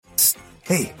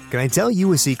Hey, can I tell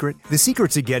you a secret? The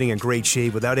secret to getting a great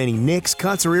shave without any nicks,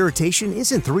 cuts, or irritation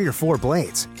isn't 3 or 4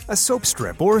 blades, a soap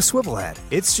strip, or a swivel head.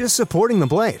 It's just supporting the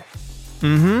blade.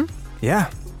 Yeah,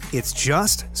 it's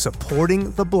just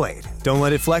supporting the blade. Don't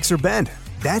let it flex or bend.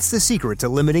 That's the secret to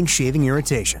limiting shaving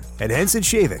irritation. At Henson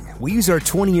Shaving, we use our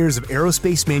 20 years of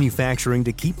aerospace manufacturing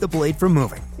to keep the blade from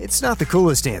moving. It's not the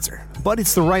coolest answer, but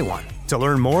it's the right one. To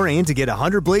learn more and to get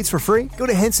 100 blades for free, go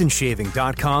to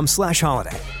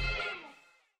hensonshaving.com/holiday.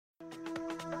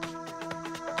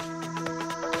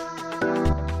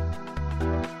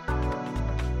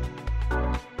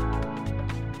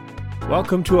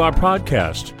 Welcome to our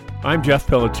podcast. I'm Jeff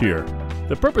Pelletier.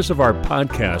 The purpose of our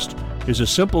podcast is a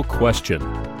simple question.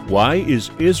 Why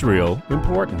is Israel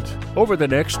important? Over the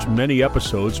next many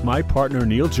episodes, my partner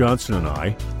Neil Johnson and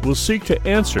I will seek to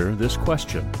answer this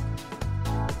question.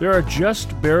 There are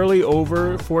just barely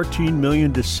over 14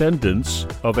 million descendants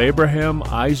of Abraham,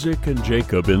 Isaac, and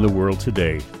Jacob in the world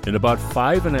today, and about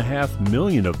 5.5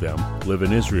 million of them live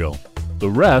in Israel. The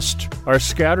rest are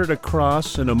scattered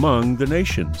across and among the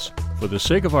nations. For the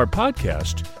sake of our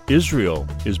podcast, Israel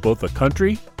is both a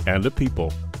country and a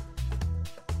people.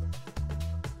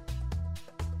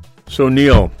 So,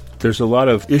 Neil, there's a lot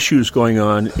of issues going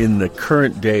on in the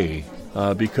current day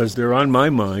because they're on my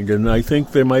mind, and I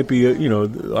think there might be,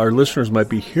 our listeners might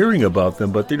be hearing about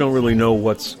them, but they don't really know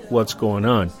what's going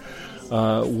on.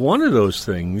 One of those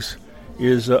things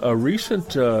is a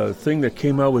recent thing that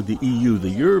came out with the EU, the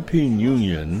European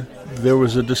Union. There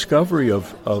was a discovery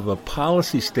of a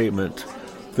policy statement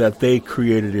that they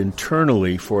created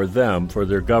internally for them, for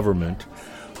their government,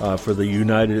 for the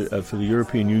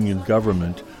European Union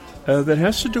government, that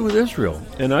has to do with Israel.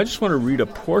 And I just want to read a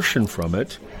portion from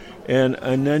it,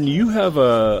 and then you have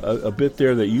a bit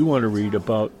there that you want to read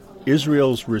about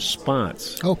Israel's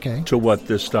response to what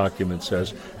this document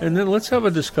says, and then let's have a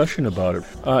discussion about it.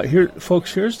 Here,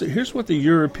 folks, here's what the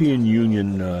European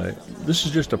Union. This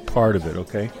is just a part of it.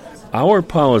 Okay, our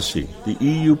policy, the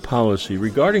EU policy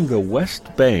regarding the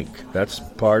West Bank, that's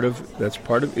part of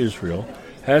Israel,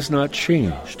 has not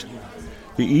changed.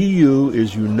 The EU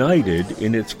is united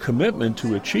in its commitment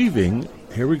to achieving,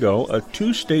 here we go, a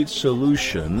two-state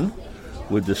solution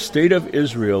with the state of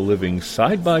Israel living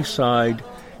side by side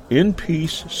in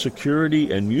peace,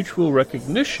 security, and mutual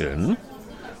recognition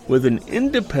with an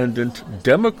independent,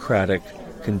 democratic,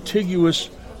 contiguous,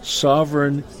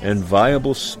 sovereign, and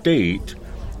viable state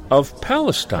of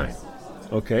Palestine.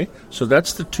 Okay, so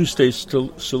that's the two-state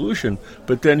solution,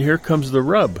 but then here comes the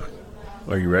rub.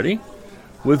 Are you ready?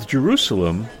 With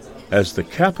Jerusalem as the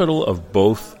capital of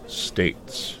both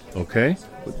states. Okay?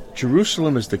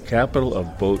 Jerusalem is the capital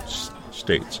of both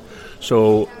states.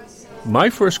 So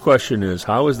my first question is,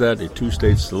 how is that a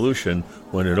two-state solution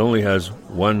when it only has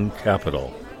one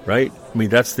capital, right? I mean,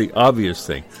 that's the obvious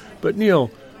thing. But,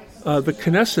 Neil, the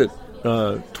Knesset,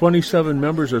 27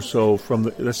 members or so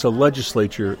that's the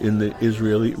legislature in the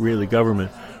Israeli government,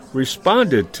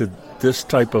 responded to this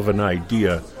type of an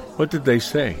idea. What did they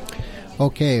say?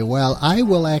 Okay, well, I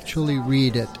will actually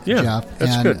read it, Jeff.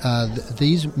 That's and good.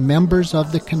 These members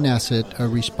of the Knesset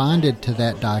responded to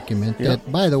that document that,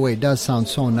 by the way, does sound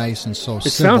so nice and so civil.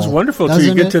 It sounds wonderful until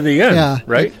you get to the end,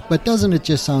 right? But doesn't it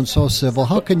just sound so civil?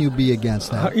 How can you be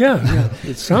against that?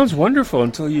 It sounds wonderful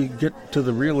until you get to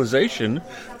the realization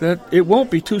that it won't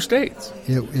be two states.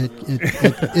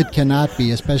 It cannot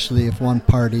be, especially if one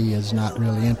party is not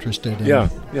really interested in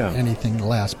anything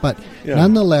less. But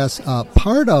nonetheless,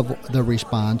 part of the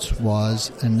response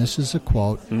was, and this is a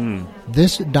quote,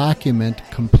 this document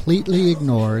completely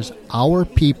ignores our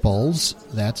people's,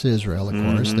 that's Israel, of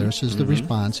course, this is the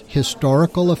response,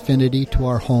 historical affinity to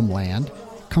our homeland,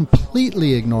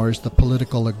 completely ignores the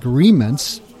political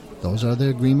agreements, those are the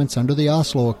agreements under the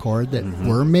Oslo Accord that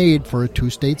were made for a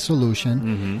two-state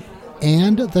solution,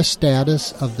 and the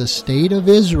status of the State of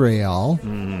Israel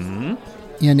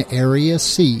in Area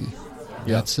C.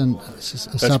 That's a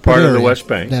separate part area. of the West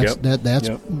Bank. That's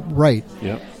right.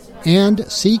 Yep. And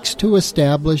seeks to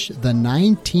establish the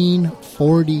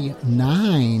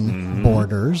 1949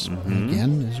 borders.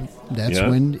 Again, that's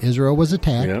when Israel was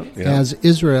attacked, as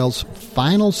Israel's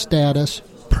final status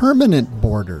permanent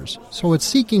borders. So it's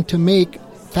seeking to make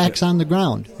facts on the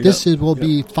ground. This will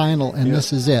be final, and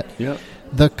this is it.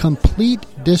 The complete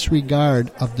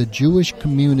disregard of the Jewish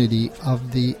community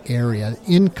of the area,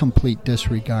 incomplete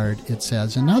disregard, it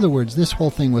says. In other words, this whole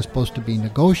thing was supposed to be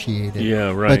negotiated.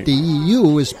 But the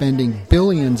EU is spending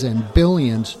billions and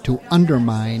billions to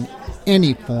undermine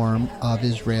any form of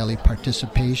Israeli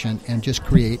participation and just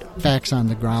create facts on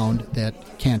the ground that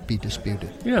can't be disputed.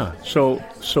 So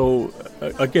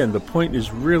again, the point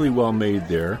is really well made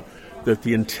there. that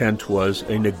the intent was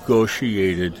a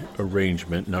negotiated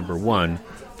arrangement, number one.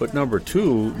 But number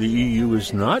two, the EU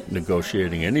is not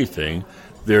negotiating anything.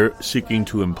 They're seeking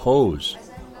to impose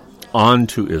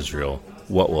onto Israel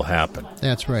what will happen.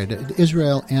 That's right.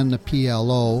 Israel and the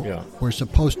PLO were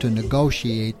supposed to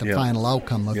negotiate the final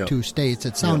outcome of two states.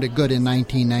 It sounded good in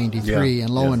 1993, and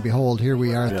lo and behold, here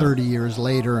we are 30 years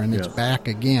later, and it's back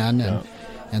again,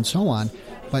 and so on.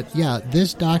 But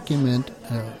this document,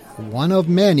 one of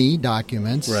many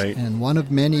documents, and one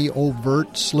of many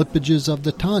overt slippages of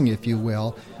the tongue, if you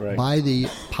will, by the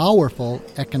powerful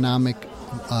economic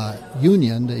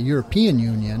union, the European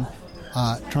Union,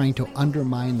 trying to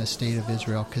undermine the state of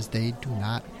Israel because they do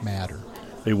not matter.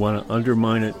 They want to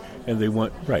undermine it, and they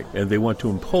want to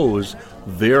impose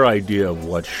their idea of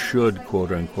what should,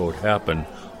 quote unquote, happen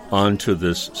onto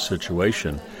this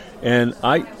situation. And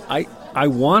I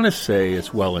want to say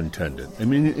it's well intended. I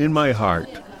mean, in my heart,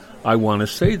 I want to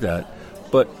say that,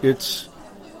 but it's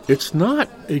not.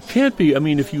 It can't be. I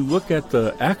mean, if you look at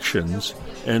the actions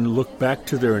and look back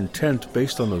to their intent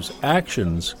based on those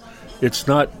actions, it's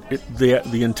not.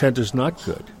 The intent is not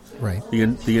good. Right.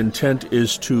 The intent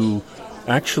is to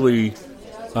actually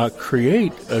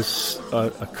create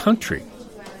a country,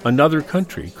 another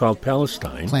country called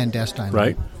Palestine, clandestine,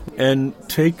 right, and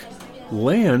take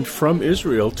land from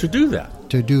Israel to do that.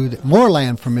 To do more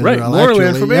land from Israel, right? More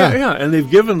land from Israel, and they've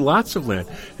given lots of land.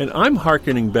 And I'm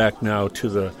hearkening back now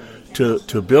to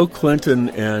to Bill Clinton,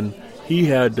 and he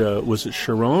had was it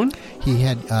Sharon? He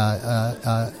had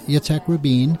Yitzhak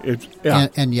Rabin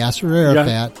and Yasser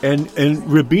Arafat,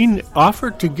 and Rabin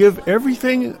offered to give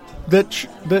everything that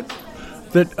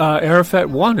Arafat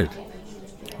wanted,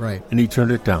 right? And he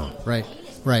turned it down, right.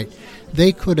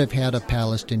 They could have had a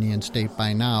Palestinian state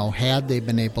by now had they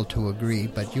been able to agree,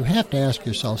 but you have to ask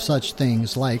yourself such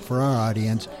things like, for our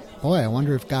audience, boy, I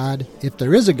wonder if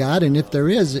there is a God, and if there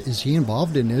is he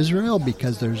involved in Israel?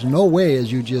 Because there's no way,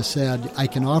 as you just said, I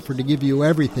can offer to give you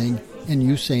everything, and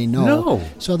you say no. No.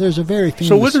 So there's a very famous...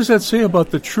 So what does that say about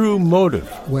the true motive?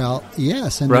 Well,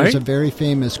 yes, and there's a very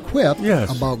famous quip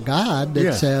about God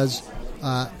that says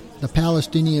the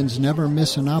Palestinians never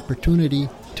miss an opportunity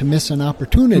to miss an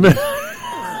opportunity.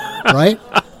 Right?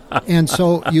 And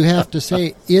so you have to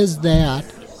say, is that,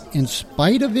 in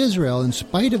spite of Israel, in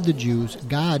spite of the Jews,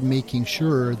 God making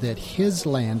sure that his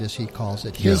land, as he calls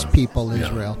it, his people,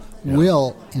 Israel,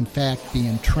 will, in fact, be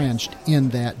entrenched in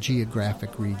that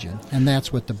geographic region. And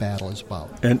that's what the battle is about.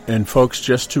 And folks,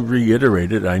 just to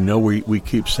reiterate it, I know we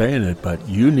keep saying it, but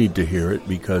you need to hear it,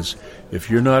 because if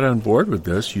you're not on board with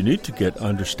this, you need to get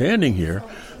understanding here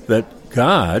that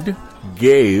God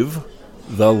gave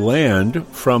the land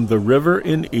from the river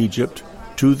in Egypt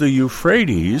to the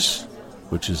Euphrates,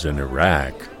 which is in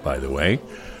Iraq, by the way,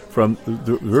 from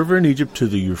the river in Egypt to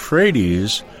the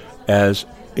Euphrates as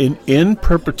in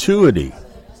perpetuity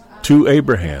to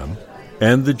Abraham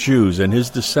and the Jews and his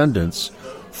descendants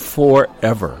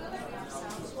forever.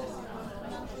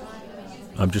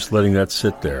 I'm just letting that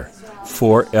sit there.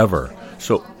 Forever.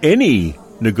 So any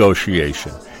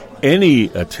negotiation, any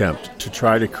attempt to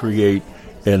try to create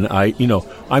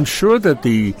I'm sure that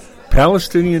the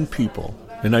Palestinian people,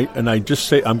 and I just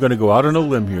say, I'm going to go out on a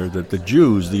limb here, that the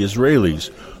Jews, the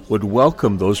Israelis, would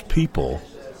welcome those people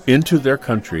into their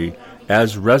country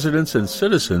as residents and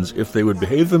citizens if they would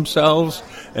behave themselves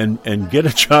and get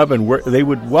a job and work. They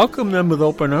would welcome them with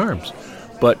open arms.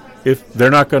 But if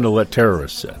they're not going to let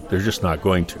terrorists in, they're just not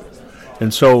going to.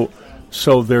 And so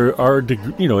there are,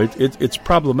 it's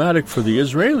problematic for the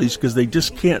Israelis because they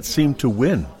just can't seem to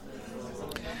win.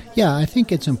 Yeah, I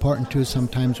think it's important, too,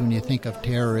 sometimes when you think of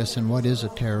terrorists and what is a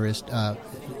terrorist,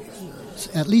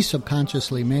 at least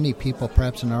subconsciously, many people,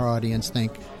 perhaps in our audience,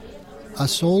 think a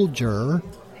soldier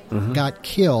got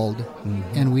killed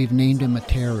and we've named him a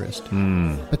terrorist.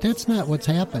 But that's not what's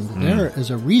happened. There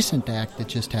is a recent act that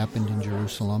just happened in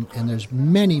Jerusalem, and there's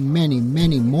many, many,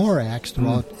 many more acts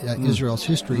throughout Israel's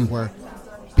history where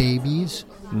babies,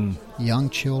 young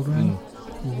children,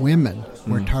 women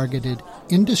were targeted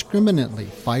indiscriminately,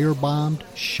 firebombed,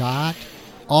 shot,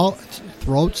 all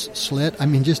throats slit. I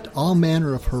mean, just all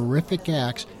manner of horrific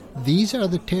acts. These are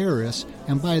the terrorists.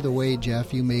 And by the way,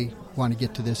 Jeff, you may want to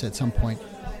get to this at some point.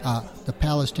 The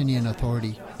Palestinian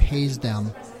Authority pays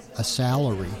them a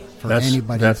salary for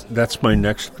anybody. That's my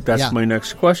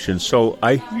next question. So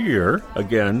I hear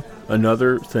again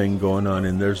another thing going on,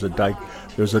 and there's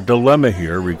a dilemma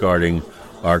here regarding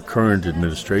our current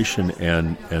administration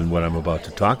and what I'm about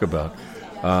to talk about.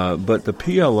 But the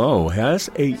PLO has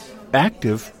a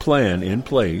active plan in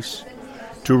place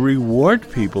to reward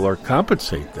people or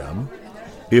compensate them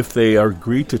if they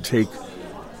agree to take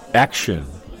action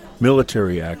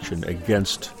military action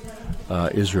against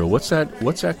Israel. What's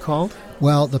that called?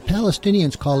 Well, the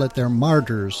Palestinians call it their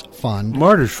Martyrs Fund.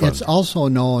 Martyrs Fund. It's also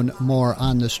known more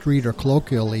on the street or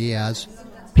colloquially as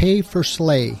pay for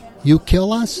slay. You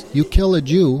kill us, you kill a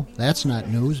Jew. That's not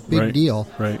news. Big deal.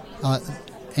 Right.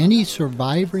 Any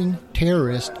surviving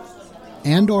terrorist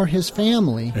and or his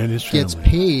family gets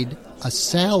paid a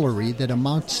salary that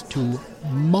amounts to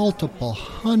multiple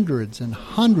hundreds and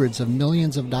hundreds of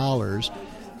millions of dollars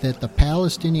that the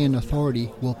Palestinian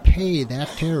Authority will pay that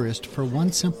terrorist for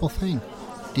one simple thing.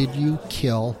 Did you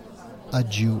kill a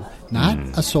Jew? Not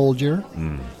a soldier,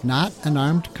 not an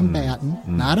armed combatant,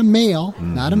 not a male,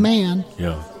 not a man.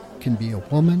 Yeah. Can be a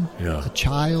woman, a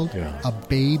child, a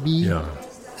baby,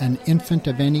 an infant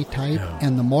of any type,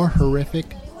 and the more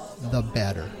horrific, the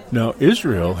better. Now,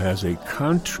 Israel has a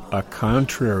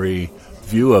contrary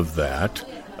view of that,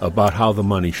 about how the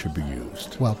money should be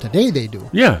used. Well, today they do.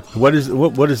 Yeah. What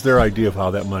is their idea of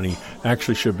how that money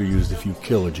actually should be used if you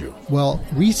kill a Jew? Well,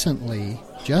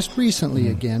 just recently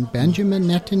again, Benjamin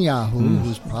Netanyahu,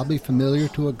 who's probably familiar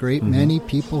to a great many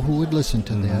people who would listen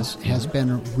to this, has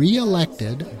been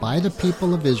reelected by the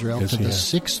people of Israel to the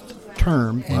sixth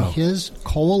term, and his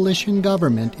coalition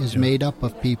government is made up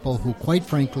of people who, quite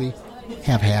frankly,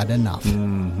 have had enough.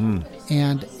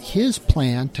 And his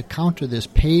plan to counter this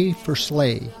pay for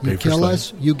slay, you kill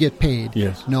us, you get paid.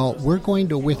 Yes. No, we're going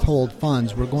to withhold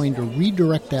funds. We're going to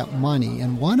redirect that money.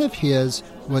 And one of his,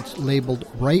 what's labeled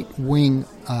right-wing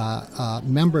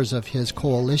members of his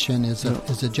coalition is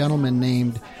a gentleman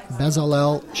named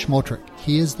Bezalel Smotrich.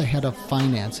 He is the head of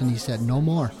finance, and he said, no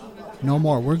more.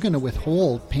 We're going to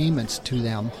withhold payments to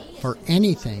them for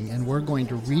anything, and we're going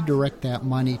to redirect that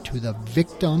money to the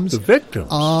victims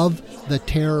of the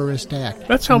terrorist act.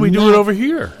 That's how we do it over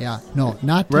here. Yeah, no,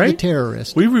 not to the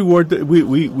terrorists. We reward,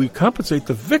 we compensate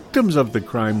the victims of the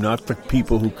crime, not the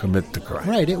people who commit the crime.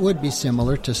 Right, it would be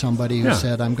similar to somebody who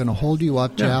said, I'm going to hold you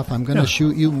up, Jeff, I'm going to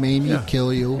shoot you, maim you,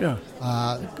 kill you,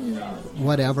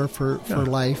 whatever for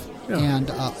life. Yeah.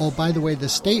 And, by the way, the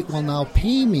state will now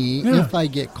pay me if I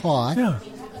get caught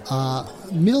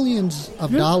millions of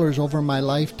dollars over my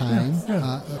lifetime,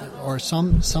 or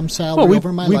some salary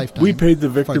over my lifetime. We paid the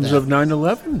victims of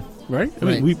 9/11, right? I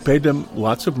mean, we paid them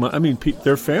lots of money. I mean,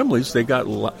 their families, they got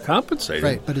compensated,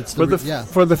 right? But it's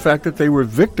for the fact that they were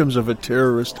victims of a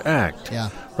terrorist act,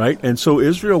 right? And so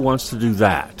Israel wants to do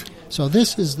that. So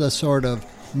this is the sort of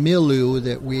milieu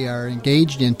that we are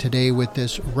engaged in today with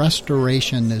this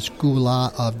restoration, this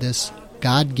gula of this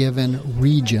God-given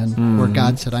region where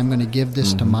God said, I'm going to give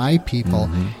this to my people.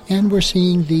 And we're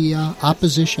seeing the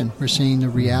opposition. We're seeing the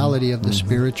reality of the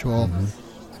spiritual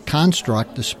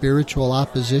construct, the spiritual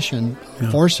opposition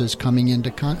forces coming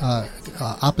into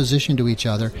opposition to each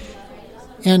other.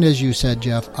 And as you said,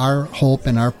 Jeff, our hope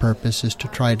and our purpose is to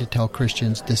try to tell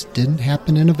Christians this didn't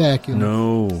happen in a vacuum.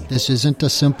 No. This isn't a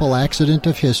simple accident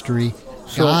of history.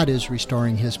 God is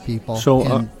restoring his people.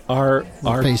 So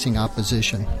we're facing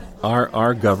opposition.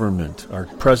 Our government, our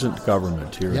present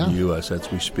government here in the U.S.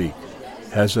 as we speak,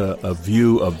 has a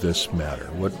view of this matter.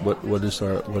 What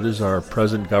is our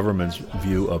present government's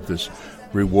view of this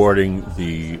rewarding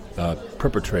the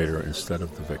perpetrator instead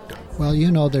of the victim?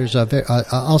 Well, there's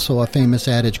also a famous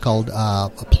adage called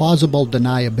plausible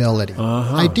deniability.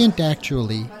 I didn't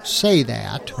actually say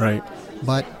that, right?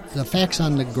 But the facts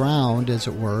on the ground, as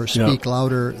it were, speak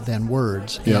louder than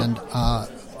words. And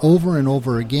over and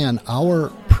over again, our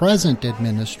present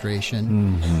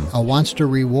administration wants to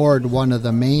reward one of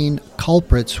the main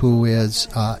culprits who is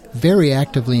very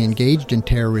actively engaged in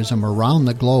terrorism around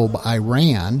the globe,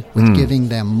 Iran, with giving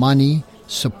them money,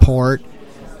 support,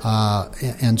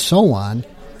 and so on,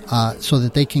 so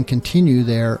that they can continue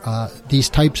their these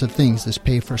types of things, this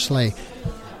pay for slay.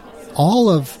 All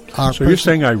of our you're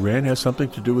saying Iran has something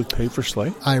to do with pay for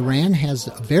slay? Iran has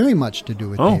very much to do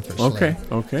with pay for slay.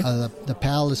 Okay. The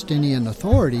Palestinian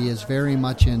Authority is very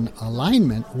much in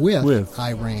alignment with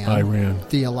Iran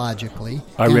theologically.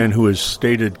 Iran, who has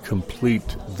stated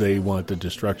complete, they want the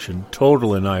destruction,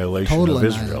 total annihilation of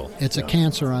Israel. It's a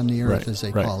cancer on the earth, as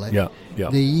they call it. Yeah.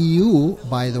 The EU,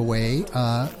 by the way,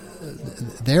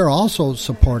 they're also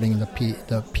supporting the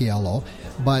PLO,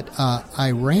 but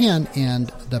Iran and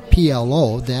the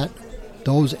PLO,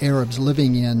 those Arabs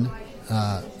living in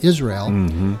Israel,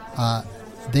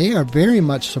 they are very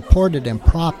much supported and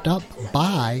propped up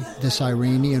by this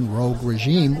Iranian rogue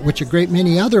regime, which a great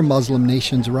many other Muslim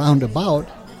nations around about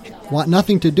want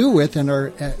nothing to do with and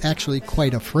are actually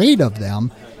quite afraid of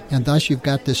them. And thus you've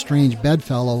got this strange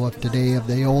bedfellow of today of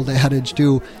the old adage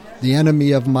too, the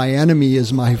enemy of my enemy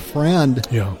is my friend.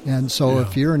 And so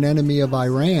if you're an enemy of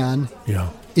Iran,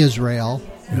 Israel,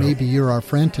 maybe you're our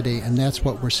friend today, and that's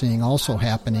what we're seeing also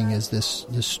happening is this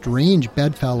strange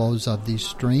bedfellows of these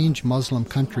strange Muslim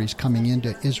countries coming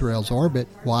into Israel's orbit.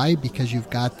 Why? Because you've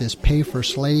got this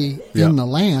pay-for-slay in the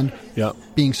land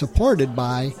being supported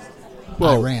by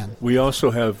Iran. We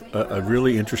also have a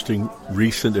really interesting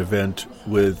recent event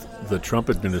with the Trump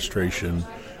administration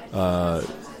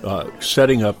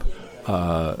setting up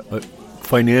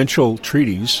financial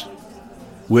treaties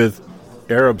with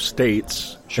Arab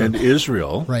states and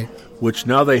Israel, which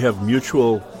now they have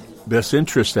mutual best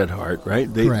interest at heart,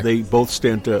 right? They both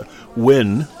stand to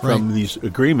win from these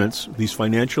agreements, these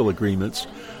financial agreements.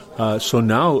 So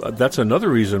now that's another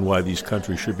reason why these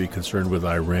countries should be concerned with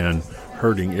Iran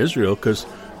hurting Israel, because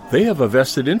they have a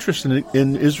vested interest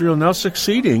in Israel now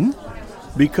succeeding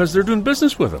because they're doing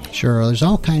business with them. Sure, there's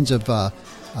all kinds of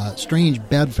strange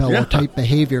bedfellow-type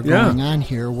behavior going on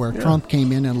here where Trump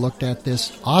came in and looked at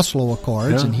this Oslo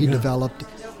Accords and he developed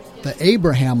the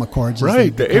Abraham Accords.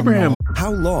 Right, the Abraham.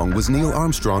 How long was Neil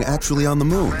Armstrong actually on the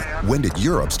moon? When did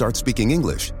Europe start speaking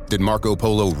English? Did Marco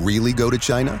Polo really go to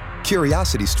China?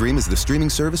 CuriosityStream is the streaming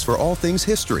service for all things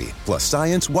history, plus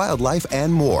science, wildlife,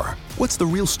 and more. What's the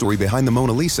real story behind the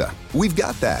Mona Lisa? We've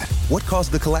got that. What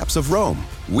caused the collapse of Rome?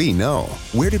 We know.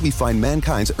 Where did we find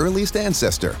mankind's earliest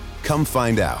ancestor? Come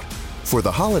find out. For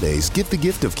the holidays, give the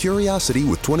gift of curiosity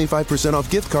with 25% off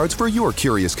gift cards for your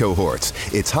curious cohorts.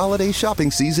 It's holiday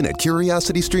shopping season at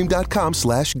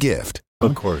curiositystream.com/gift.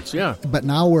 Accords, But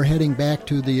now we're heading back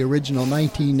to the original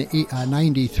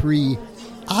 1993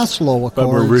 Oslo Accords. But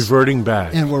we're reverting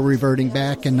back. And we're reverting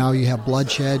back, and now you have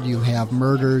bloodshed, you have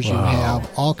murders, you have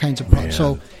all kinds of problems.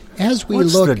 So as we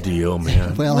What's look... the deal,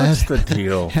 man? Well, What's the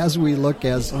deal? As we look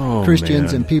as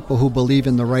Christians and people who believe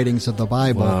in the writings of the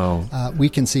Bible, we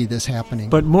can see this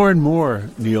happening. But more and more,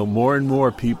 Neil, more and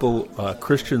more people,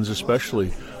 Christians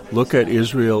especially, look at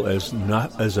Israel as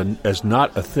not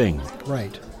a thing.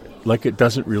 Right. Like it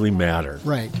doesn't really matter.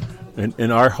 Right.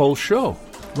 And our whole show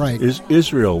is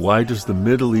Israel. Why is the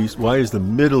Middle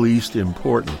East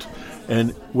important?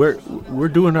 And we're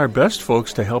doing our best,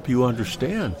 folks, to help you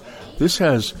understand. This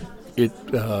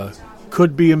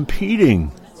could be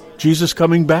impeding Jesus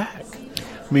coming back.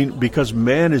 I mean, because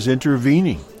man is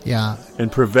intervening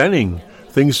and preventing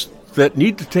things that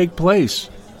need to take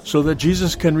place so that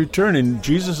Jesus can return. And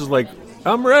Jesus is like,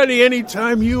 I'm ready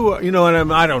anytime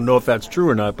and I don't know if that's true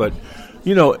or not, but,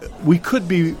 we could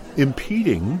be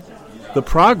impeding the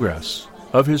progress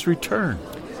of his return.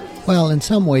 Well, in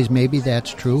some ways, maybe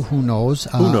that's true. Who knows?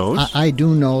 Who knows? I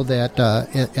do know that,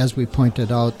 as we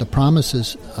pointed out, the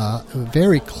promises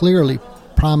very clearly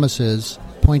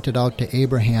pointed out to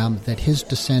Abraham that his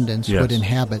descendants would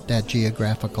inhabit that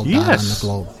geographical dot on the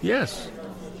globe. Yes.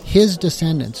 His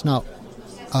descendants. Now,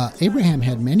 Abraham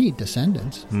had many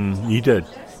descendants. He did.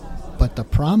 But the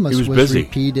promise was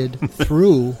repeated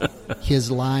through his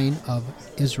line of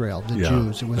Israel, the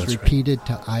Jews. It was repeated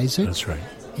to Isaac. That's right.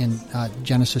 In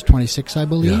Genesis 26, I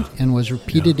believe, and was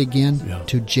repeated again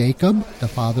to Jacob, the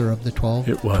father of the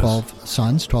 12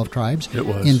 sons, 12 tribes,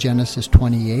 in Genesis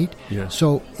 28. Yes.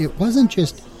 So it wasn't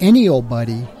just any old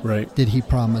buddy that he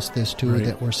promised this to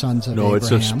that were sons of Abraham. No,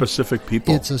 it's a specific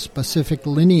people. It's a specific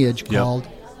lineage called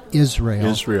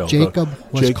Israel. Jacob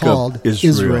was called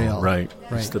Israel. Right.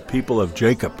 It's the people of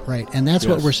Jacob. Right. And that's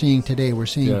what we're seeing today. We're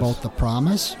seeing both the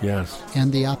promise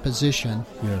and the opposition.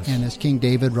 Yes. And as King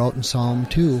David wrote in Psalm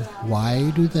 2,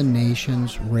 why do the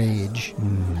nations rage?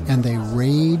 And they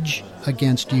rage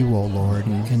against you, O Lord,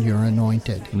 and your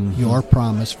anointed, your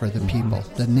promise for the people.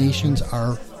 The nations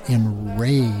are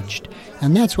enraged.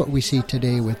 And that's what we see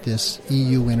today with this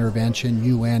EU intervention,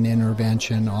 UN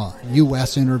intervention,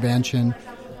 U.S. intervention,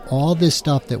 all this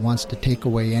stuff that wants to take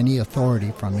away any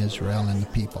authority from Israel and the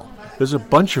people. There's a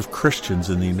bunch of Christians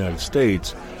in the United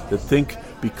States that think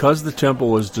because the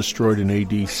temple was destroyed in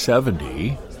AD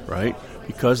 70, right,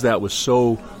 because that was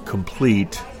so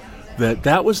complete,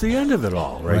 that was the end of it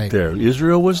all right there.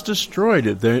 Israel was destroyed.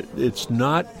 It's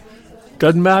not,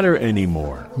 doesn't matter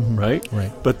anymore, right?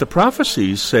 But the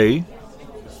prophecies say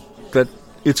that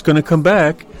it's going to come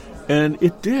back. And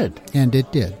it did. And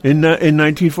it did. In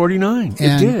 1949,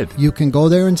 it did. You can go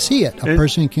there and see it. A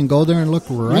person can go there and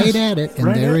look at it,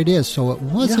 and there it is. So it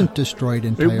wasn't destroyed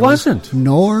entirely. It wasn't.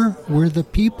 Nor were the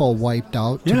people wiped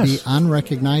out to be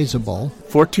unrecognizable.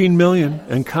 14 million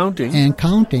and counting. And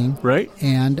counting. Right.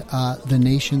 And the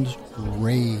nations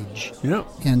rage. Yeah.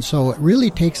 And so it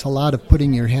really takes a lot of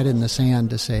putting your head in the sand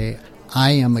to say,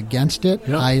 I am against it.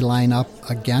 I line up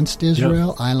against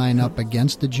Israel. I line up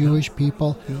against the Jewish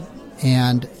people.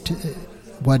 And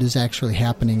what is actually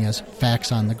happening is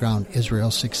facts on the ground.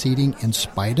 Israel's succeeding in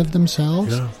spite of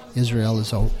themselves. Israel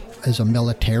is is a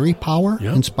military power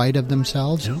in spite of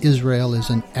themselves. Israel is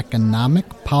an economic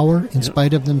power in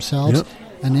spite of themselves.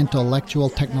 An intellectual,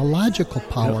 technological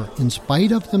power in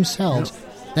spite of themselves.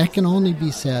 That can only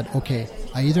be said, okay,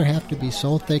 I either have to be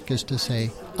so thick as to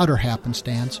say utter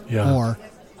happenstance or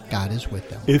God is with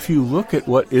them. If you look at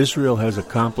what Israel has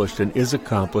accomplished and is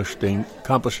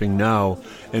accomplishing now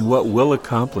and what will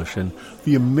accomplish and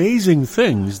the amazing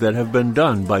things that have been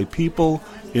done by people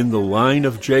in the line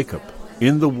of Jacob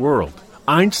in the world.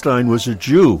 Einstein was a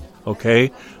Jew,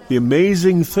 okay? The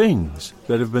amazing things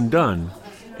that have been done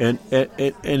and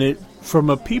it from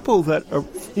a people that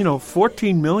are,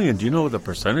 14 million. Do you know what the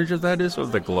percentage of that is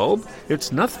of the globe?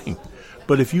 It's nothing.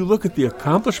 But if you look at the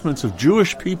accomplishments of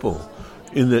Jewish people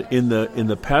in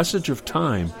the passage of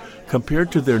time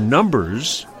compared to their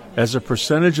numbers as a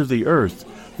percentage of the earth,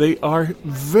 they are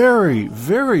very,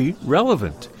 very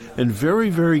relevant and very,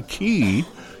 very key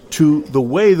to the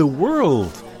way the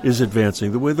world is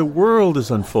advancing, the way the world is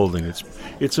unfolding.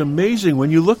 It's amazing when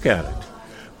you look at it.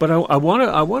 But I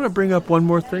want to bring up one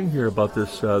more thing here about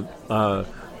this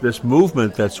this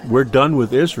movement that's we're done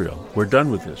with Israel. We're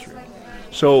done with Israel.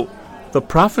 So the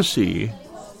prophecy,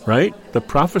 right? The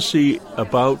prophecy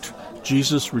about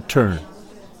Jesus' return.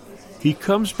 He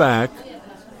comes back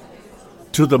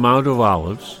to the Mount of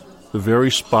Olives, the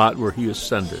very spot where he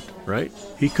ascended, right?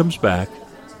 He comes back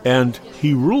and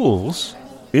he rules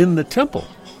in the temple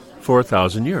for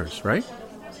 1,000 years, right?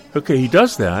 Okay, he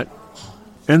does that,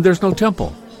 and there's no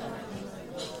temple.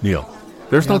 Neil,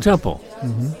 there's no temple.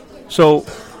 Mm-hmm. So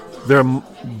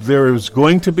there is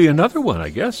going to be another one, I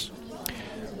guess.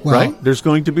 Well, right? There's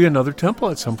going to be another temple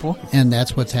at some point. And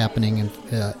that's what's happening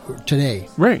today.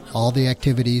 Right. All the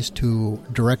activities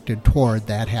directed toward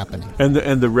that happening. And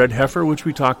the red heifer, which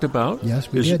we talked about,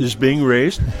 yes, we did. Is being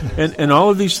raised. and all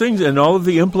of these things and all of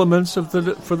the implements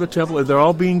for the temple, they're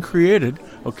all being created,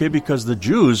 okay, because the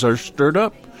Jews are stirred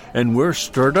up and we're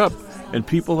stirred up. And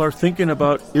people are thinking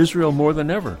about Israel more than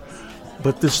ever.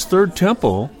 But this third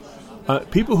temple,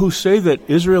 people who say that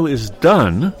Israel is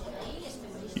done,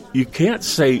 you can't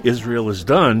say Israel is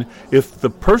done if the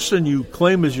person you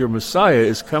claim as your Messiah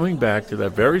is coming back to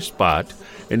that very spot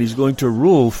and he's going to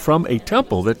rule from a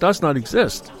temple that does not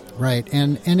exist. Right,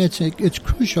 and it's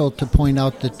crucial to point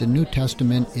out that the New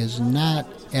Testament is not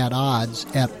at odds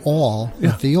at all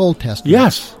with the Old Testament.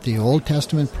 Yes. The Old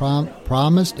Testament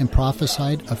promised and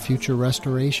prophesied a future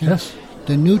restoration. Yes.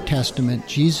 The New Testament,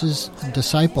 Jesus'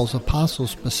 disciples,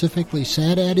 apostles, specifically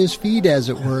sat at his feet, as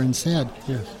it were, and said,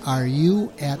 are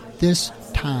you at this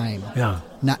time? Yeah.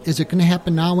 Now, is it going to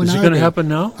happen now? Is it going to happen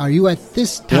now? Are you at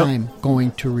this time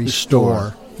going to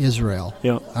restore Israel?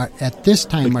 Yeah. At this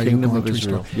time, are you going to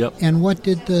Israel. restore? Yep. And what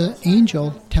did the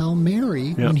angel tell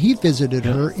Mary when he visited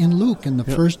her in Luke in the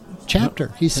first chapter?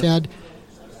 He said,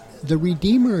 the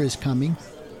Redeemer is coming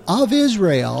of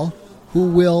Israel who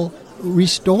will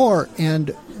restore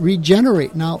and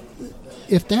regenerate. Now,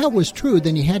 if that was true,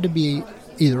 then he had to be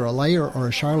either a liar or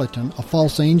a charlatan, a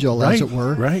false angel, as it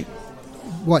were. Right.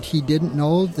 What, he didn't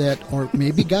know that, or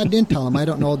maybe God didn't tell him, I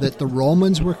don't know, that the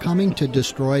Romans were coming to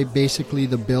destroy basically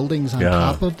the buildings on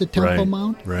top of the Temple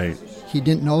Mount? Right. He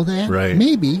didn't know that? Right.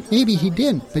 Maybe he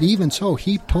didn't. But even so,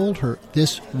 he told her,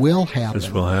 this will happen. This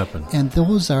will happen. And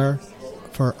those are,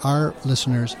 for our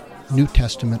listeners, New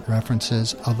Testament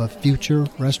references of a future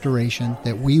restoration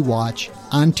that we watch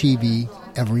on TV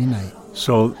every night.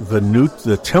 So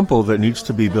the temple that needs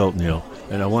to be built, Neil,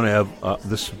 and I want to have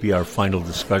this would be our final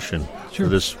discussion for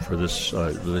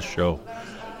this show.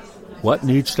 What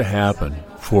needs to happen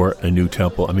for a new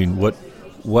temple? I mean,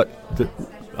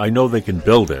 I know they can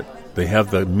build it. They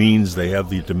have the means. They have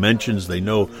the dimensions. They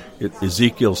know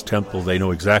Ezekiel's temple. They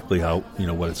know exactly how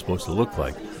what it's supposed to look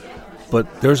like.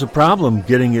 But there's a problem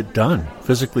getting it done,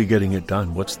 physically getting it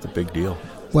done. What's the big deal?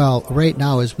 Well, right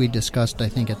now, as we discussed, I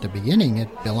think at the beginning, it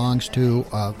belongs to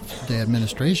the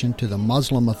administration, to the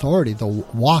Muslim Authority, the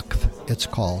Waqf, it's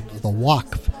called, the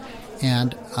Waqf.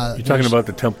 And you're talking about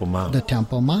the Temple Mount. The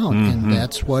Temple Mount, and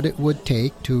that's what it would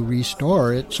take to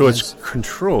restore it. So it's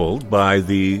controlled by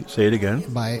say it again?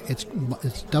 It's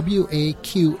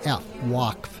WAQF,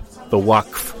 Waqf. The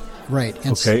Waqf. Right.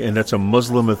 And that's a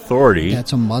Muslim authority.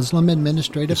 That's a Muslim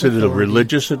administrative authority. Is it a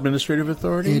religious administrative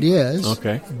authority? It is.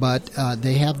 Okay. But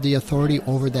they have the authority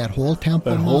over that whole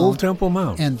Temple Mount. That whole Temple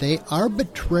Mount. And they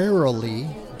arbitrarily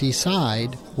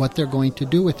decide what they're going to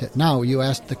do with it. Now, you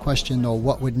asked the question, though,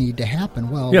 what would need to happen?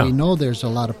 Well, we know there's a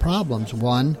lot of problems.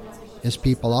 One, as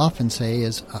people often say,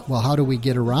 is, how do we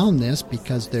get around this?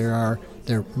 Because there are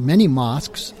many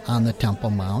mosques on the Temple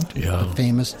Mount. Yeah.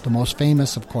 The most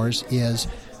famous, of course, is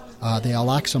the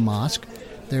Al-Aqsa Mosque.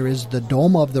 There is the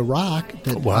Dome of the Rock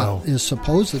that is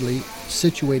supposedly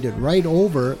situated right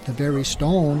over the very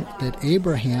stone that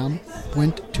Abraham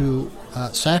went to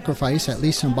sacrifice, at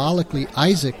least symbolically,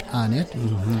 Isaac on it.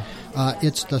 Mm-hmm.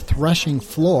 It's the threshing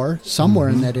floor somewhere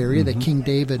in that area that King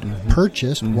David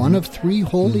purchased, one of 3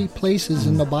 holy places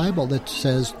in the Bible that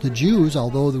says the Jews,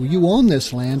 although you own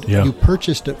this land, you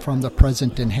purchased it from the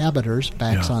present inhabitants,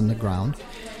 backs on the ground.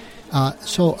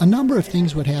 So a number of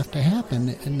things would have to happen,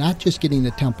 and not just getting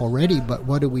the temple ready, but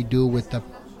what do we do with the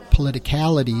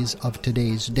politicalities of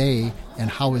today's day, and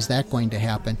how is that going to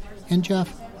happen? And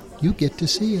Jeff, you get to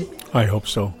see it. I hope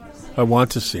so. I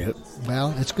want to see it.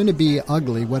 Well, it's going to be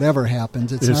ugly, whatever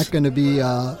happens. It's not going to be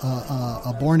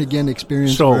a born-again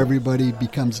experience where everybody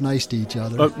becomes nice to each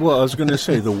other. Well, I was going to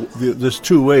say, there's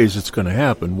 2 ways it's going to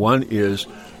happen. One is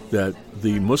that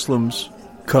the Muslims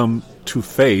come to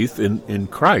faith in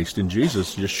Christ, in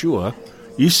Jesus, Yeshua,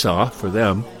 Isa for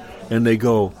them, and they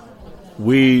go,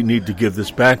 we need to give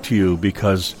this back to you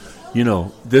because,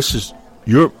 this is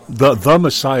the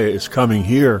Messiah is coming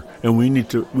here, and we need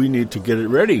to get it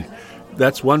ready.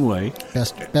 That's one way.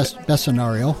 Best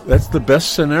scenario. That's the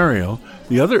best scenario.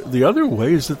 The other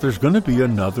way is that there's going to be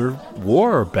another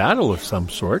war or battle of some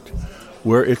sort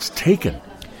where it's taken.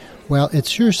 Well, it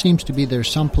sure seems to be there's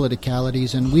some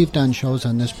politicalities, and we've done shows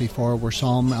on this before where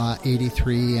Psalm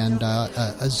 83 and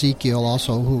Ezekiel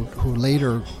also, who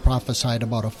later prophesied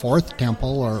about a 4th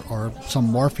temple or some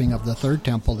morphing of the 3rd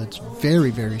temple that's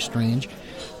very, very strange.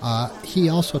 He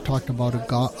also talked about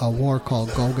a war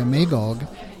called Gog and Magog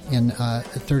in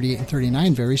 38 and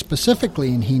 39 very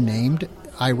specifically, and he named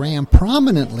Iran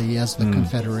prominently as the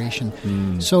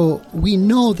Confederation. So we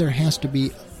know there has to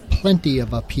be plenty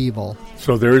of upheaval.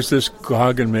 So there is this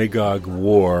Gog and Magog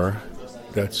war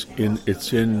it's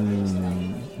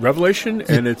in Revelation,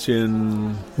 and it's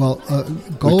in... Well,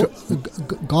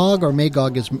 Gog or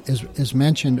Magog is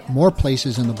mentioned more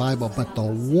places in the Bible, but the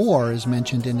war is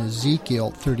mentioned in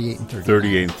Ezekiel 38 and 39.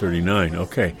 38 and 39,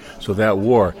 okay. So that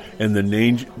war, and the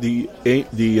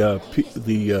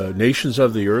nations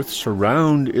of the earth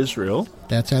surround Israel.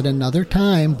 That's at another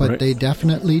time, but they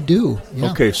definitely do.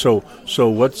 Yeah. Okay, so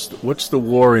what's the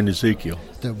war in Ezekiel?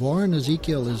 The war in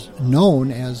Ezekiel is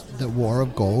known as the War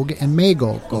of Gog and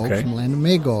Magog. Gog from the land of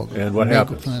Magog. And what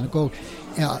happens? From the land of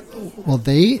Gog. Well,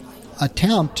 they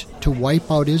attempt to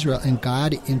wipe out Israel, and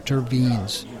God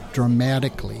intervenes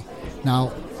dramatically.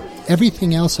 Now,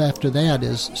 everything else after that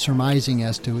is surmising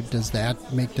as to, does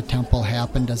that make the temple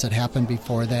happen? Does it happen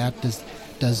before that? Does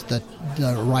the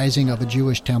rising of a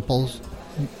Jewish temple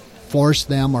force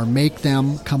them or make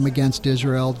them come against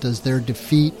Israel? Does their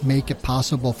defeat make it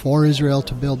possible for Israel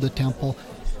to build the temple?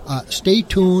 Stay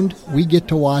tuned. We get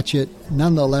to watch it.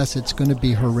 Nonetheless, it's going to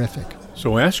be horrific.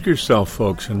 So ask yourself,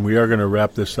 folks, and we are going to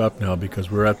wrap this up now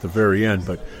because we're at the very end,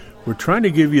 but we're trying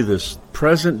to give you this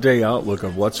present-day outlook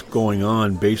of what's going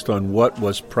on based on what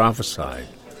was prophesied.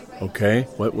 Okay?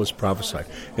 What was prophesied.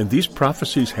 And these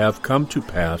prophecies have come to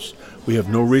pass. We have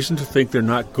no reason to think they're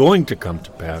not going to come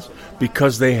to pass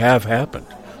because they have happened.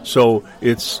 So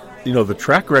it's, the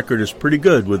track record is pretty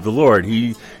good with the Lord.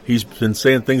 He's been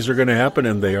saying things are going to happen,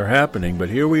 and they are happening. But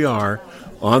here we are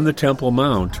on the Temple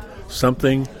Mount.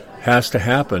 Something has to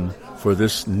happen for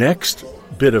this next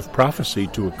bit of prophecy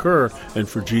to occur and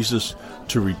for Jesus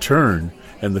to return.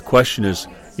 And the question is,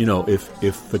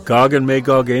 if the Gog and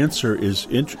Magog answer is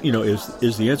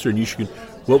the answer, and you should.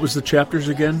 What was the chapters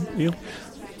again, Neil?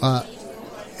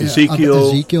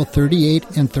 Ezekiel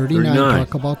 38 and 39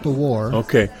 talk about the war.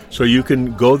 Okay, so you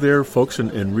can go there, folks,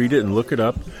 and read it and look it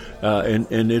up,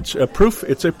 and it's a proof.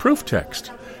 It's a proof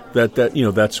text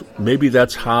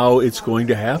that's how it's going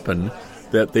to happen,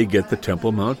 that they get the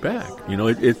Temple Mount back.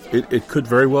 It could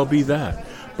very well be that,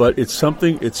 but it's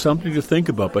something to think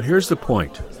about. But here's the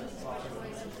point.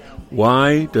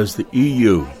 Why does the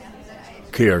EU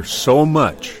care so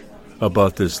much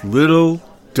about this little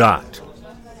dot,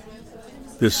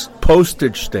 this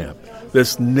postage stamp,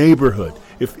 this neighborhood?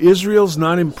 If Israel's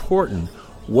not important,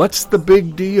 what's the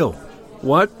big deal?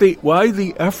 Why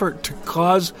the effort to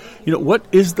cause, what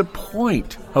is the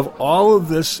point of all of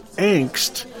this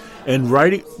angst and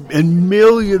writing and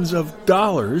millions of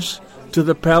dollars to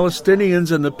the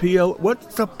Palestinians and the PL?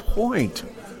 What's the point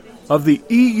of the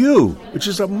EU, which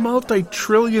is a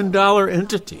multi-trillion-dollar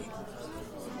entity?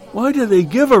 Why do they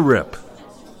give a rip?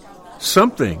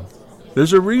 Something.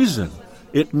 There's a reason.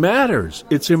 It matters.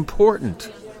 It's important.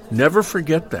 Never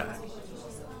forget that.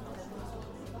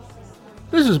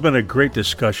 This has been a great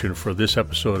discussion for this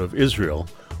episode of Israel.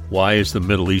 Why is the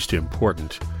Middle East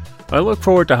important? I look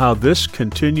forward to how this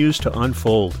continues to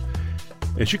unfold.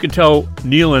 As you can tell,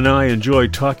 Neil and I enjoy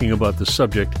talking about the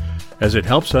subject, as it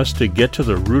helps us to get to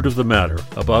the root of the matter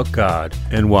about God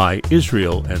and why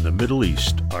Israel and the Middle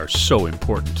East are so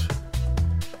important.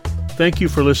 Thank you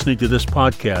for listening to this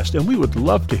podcast, and we would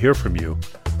love to hear from you.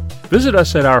 Visit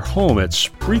us at our home at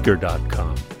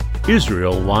Spreaker.com.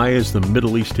 Israel, why is the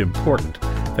Middle East important?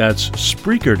 That's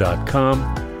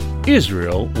Spreaker.com.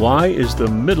 Israel, why is the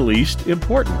Middle East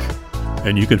important?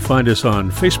 And you can find us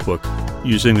on Facebook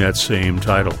using that same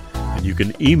title. And you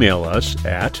can email us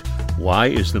at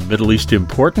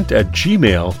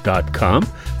whyisthemiddleeastimportant@gmail.com.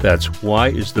 That's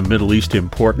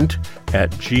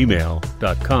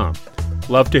whyisthemiddleeastimportant@gmail.com.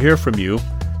 Love to hear from you.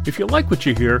 If you like what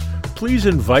you hear, please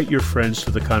invite your friends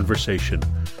to the conversation.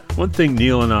 One thing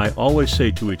Neil and I always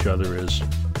say to each other is,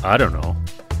 I don't know.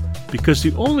 Because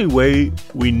the only way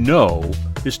we know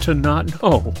is to not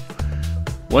know.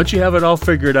 Once you have it all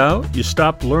figured out, you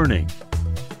stop learning.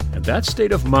 And that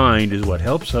state of mind is what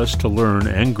helps us to learn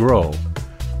and grow.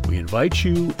 We invite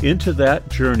you into that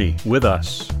journey with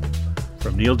us.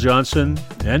 From Neil Johnson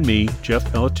and me,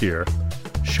 Jeff Pelletier,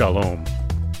 shalom,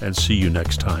 and see you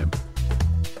next time.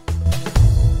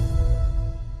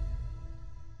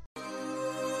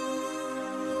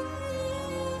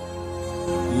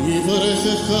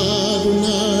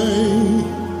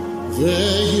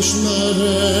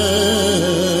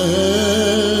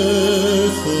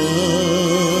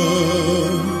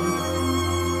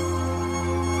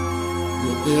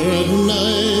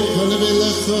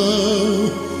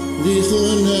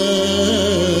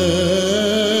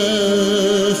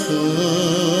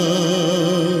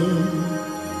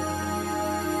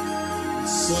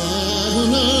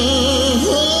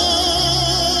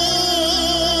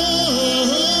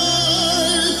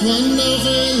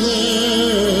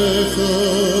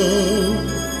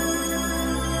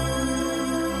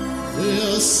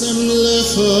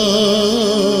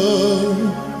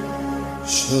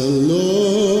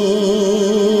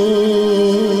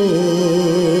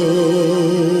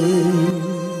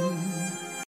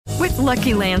 With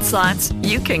Lucky Land Slots,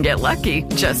 you can get lucky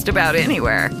just about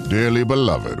anywhere. Dearly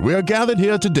beloved, we are gathered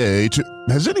here today to...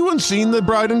 Has anyone seen the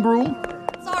bride and groom?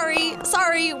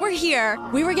 Sorry, we're here.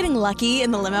 We were getting lucky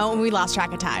in the limo and we lost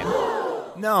track of time.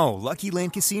 No, Lucky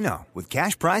Land Casino, with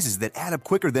cash prizes that add up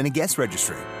quicker than a guest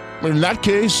registry. In that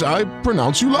case, I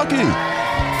pronounce you lucky.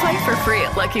 Play for free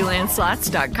at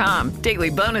LuckyLandSlots.com.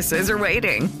 Daily bonuses are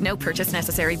waiting. No purchase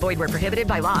necessary. Void where prohibited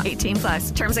by law.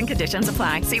 18+. Terms and conditions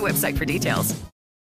apply. See website for details.